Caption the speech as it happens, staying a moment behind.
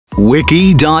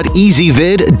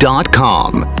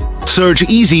wiki.ezvid.com. Search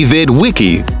EasyVid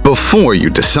Wiki before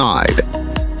you decide.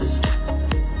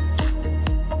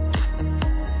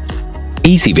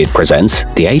 EasyVid presents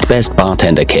the 8 best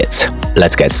bartender kits.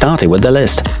 Let's get started with the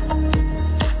list.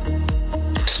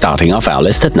 Starting off our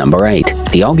list at number 8,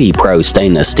 the Oggi Pro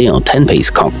Stainless-Steel 10-piece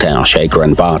cocktail shaker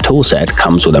and bar toolset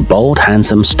comes with a bold,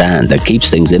 handsome stand that keeps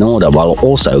things in order while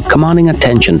also commanding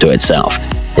attention to itself.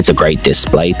 It's a great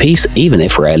display piece, even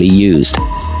if rarely used.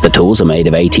 The tools are made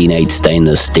of 18/8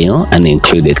 stainless steel, and the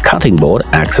included cutting board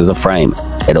acts as a frame.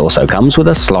 It also comes with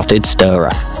a slotted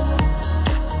stirrer.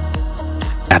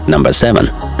 At number 7,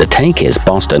 the TeiKis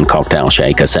Boston Cocktail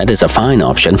Shaker set is a fine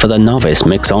option for the novice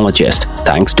mixologist,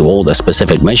 thanks to all the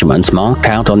specific measurements marked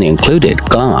out on the included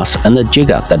glass and the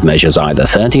jigger that measures either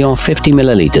 30 or 50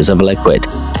 milliliters of liquid.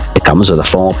 It comes with a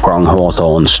 4-prong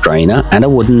hawthorn strainer and a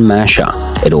wooden masher.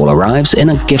 It all arrives in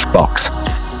a gift box.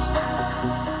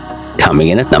 Coming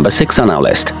in at number 6 on our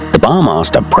list, the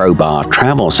Barmaster Pro Bar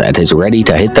Travel Set is ready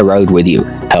to hit the road with you,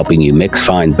 helping you mix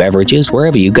fine beverages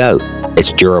wherever you go.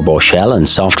 Its durable shell and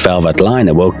soft velvet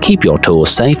liner will keep your tools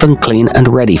safe and clean and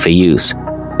ready for use.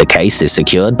 The case is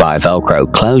secured by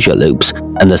Velcro closure loops,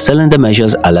 and the cylinder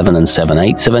measures 11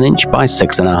 7/8 of an inch by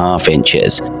 6.5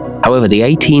 inches. However, the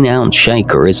 18-ounce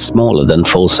shaker is smaller than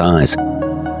full size.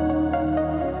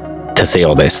 To see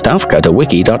all this stuff, go to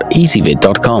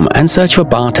wiki.ezvid.com and search for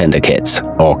bartender kits,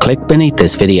 or click beneath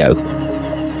this video.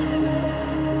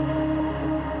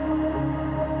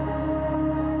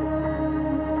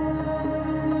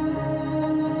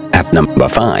 At number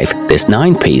 5, this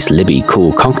 9-piece Libbey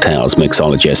Cool Cocktails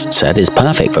Mixologist set is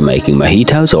perfect for making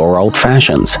mojitos or old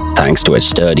fashions, thanks to its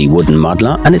sturdy wooden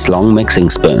muddler and its long mixing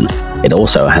spoon. It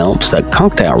also helps that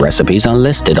cocktail recipes are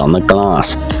listed on the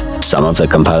glass. Some of the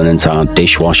components are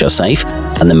dishwasher safe,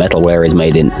 and the metalware is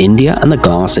made in India and the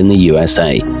glass in the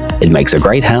USA. It makes a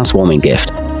great housewarming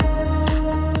gift.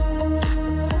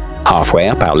 Halfway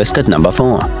up our list at number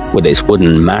 4, with its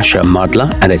wooden masher muddler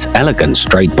and its elegant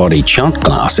straight-bodied shot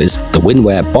glasses, the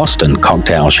Winware Boston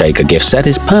Cocktail Shaker gift set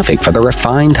is perfect for the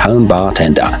refined home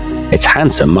bartender. Its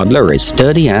handsome muddler is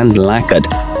sturdy and lacquered.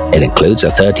 It includes a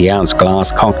 30-ounce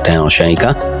glass cocktail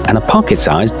shaker and a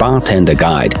pocket-sized bartender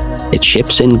guide. It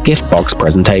ships in gift box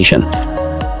presentation.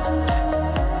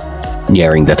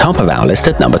 Nearing the top of our list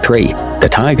at number 3, the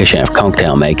TeiKis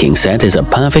cocktail making set is a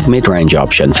perfect mid-range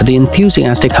option for the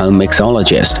enthusiastic home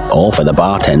mixologist or for the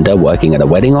bartender working at a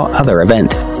wedding or other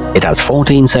event. It has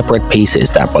 14 separate pieces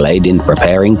that will aid in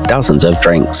preparing dozens of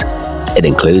drinks. It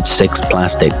includes 6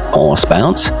 plastic pour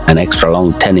spouts, an extra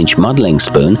long 10-inch muddling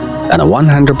spoon, and a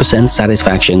 100%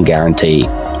 satisfaction guarantee.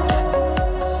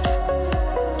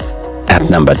 At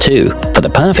number 2, for the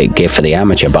perfect gift for the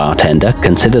amateur bartender,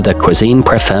 consider the Cuisine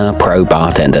Prefere Pro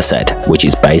Bartender set, which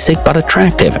is basic but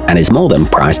attractive and is more than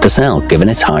priced to sell given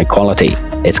its high quality.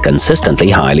 It's consistently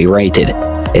highly rated.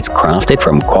 It's crafted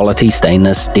from quality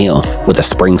stainless steel with a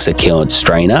spring-secured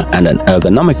strainer and an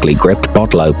ergonomically gripped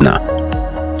bottle opener.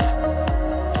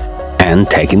 And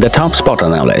taking the top spot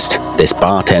on our list, this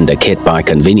bartender kit by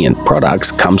Convenient Products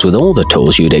comes with all the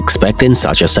tools you'd expect in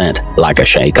such a set, like a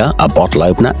shaker, a bottle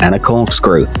opener, and a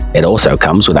corkscrew. It also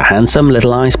comes with a handsome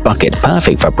little ice bucket,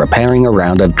 perfect for preparing a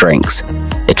round of drinks.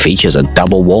 It features a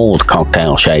double-walled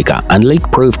cocktail shaker and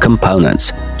leak-proof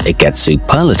components. It gets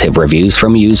superlative reviews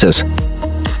from users.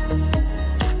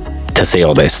 To see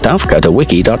all this stuff, go to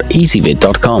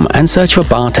wiki.ezvid.com and search for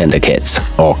bartender kits,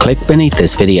 or click beneath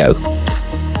this video.